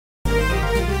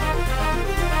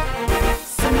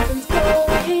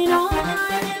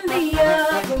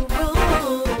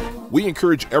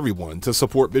encourage everyone to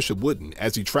support Bishop Wooden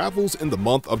as he travels in the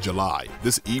month of July.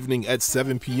 This evening at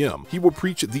 7 p.m., he will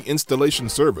preach the installation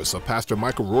service of Pastor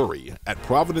Michael Rory at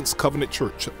Providence Covenant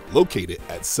Church, located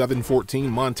at 714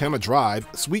 Montana Drive,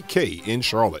 Suite K in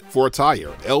Charlotte. For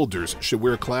attire, elders should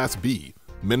wear Class B,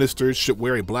 ministers should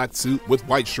wear a black suit with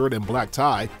white shirt and black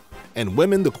tie, and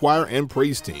women, the choir and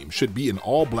praise team, should be in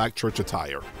all black church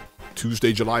attire.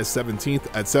 Tuesday, July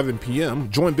 17th at 7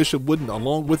 p.m., join Bishop Wooden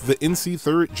along with the NC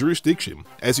 3rd Jurisdiction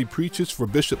as he preaches for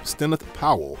Bishop Stenneth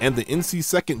Powell and the NC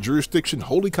 2nd Jurisdiction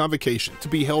Holy Convocation to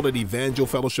be held at Evangel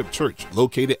Fellowship Church,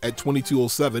 located at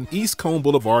 2207 East Cone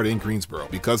Boulevard in Greensboro.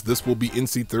 Because this will be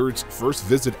NC 3rd's first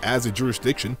visit as a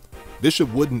jurisdiction,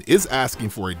 Bishop Wooden is asking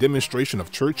for a demonstration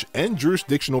of church and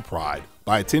jurisdictional pride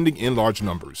by attending in large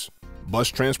numbers. Bus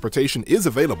transportation is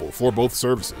available for both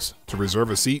services. To reserve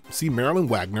a seat, see Marilyn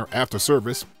Wagner after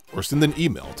service or send an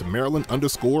email to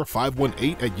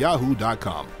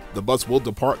marilyn_518@yahoo.com. The bus will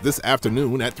depart this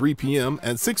afternoon at 3 p.m.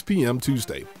 and 6 p.m.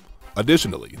 Tuesday.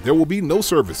 Additionally, there will be no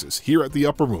services here at the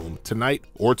Upper Room tonight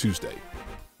or Tuesday.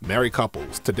 Married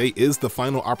couples, today is the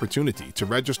final opportunity to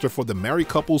register for the Married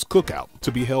Couples Cookout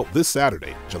to be held this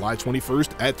Saturday, July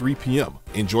 21st at 3 p.m.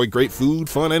 Enjoy great food,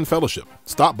 fun, and fellowship.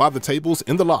 Stop by the tables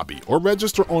in the lobby or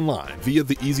register online via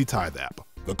the Easy Tithe app.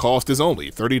 The cost is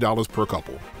only $30 per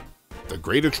couple. The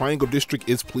Greater Triangle District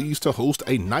is pleased to host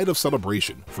a night of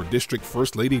celebration for District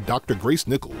First Lady Dr. Grace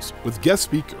Nichols with guest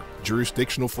speaker,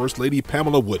 Jurisdictional First Lady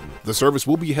Pamela Wooden. The service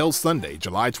will be held Sunday,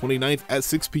 July 29th at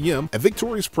 6 p.m. at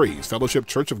Victorious Praise Fellowship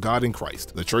Church of God in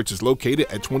Christ. The church is located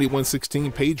at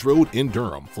 2116 Page Road in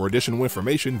Durham. For additional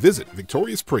information, visit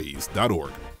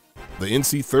victoriouspraise.org. The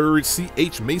NC 3rd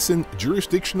C.H. Mason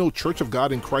Jurisdictional Church of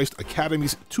God in Christ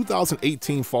Academy's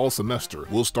 2018 fall semester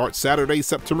will start Saturday,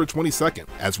 September 22nd.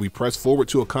 As we press forward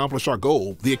to accomplish our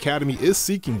goal, the Academy is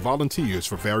seeking volunteers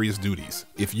for various duties.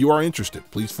 If you are interested,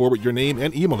 please forward your name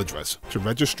and email address to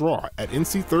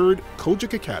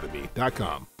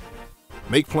registrar@nc3rdkojikacademy.com.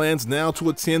 Make plans now to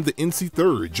attend the NC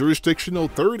 3rd Jurisdictional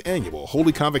 3rd Annual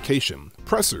Holy Convocation,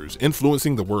 Pressers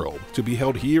Influencing the World, to be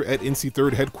held here at NC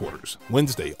 3rd headquarters,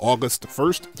 Wednesday, August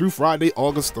 1st through Friday,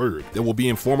 August 3rd. There will be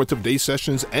informative day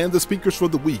sessions, and the speakers for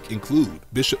the week include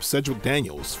Bishop Cedric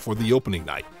Daniels for the opening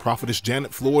night, Prophetess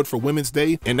Janet Floyd for Women's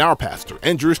Day, and our pastor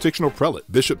and jurisdictional prelate,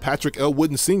 Bishop Patrick L.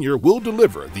 Wooden Sr., will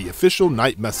deliver the official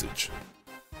night message.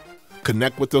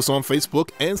 Connect with us on Facebook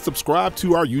and subscribe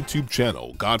to our YouTube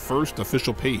channel, God First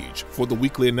official page, for the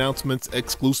weekly announcements,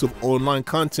 exclusive online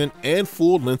content, and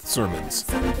full-length sermons.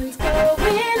 Something's going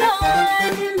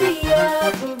on in the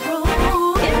upper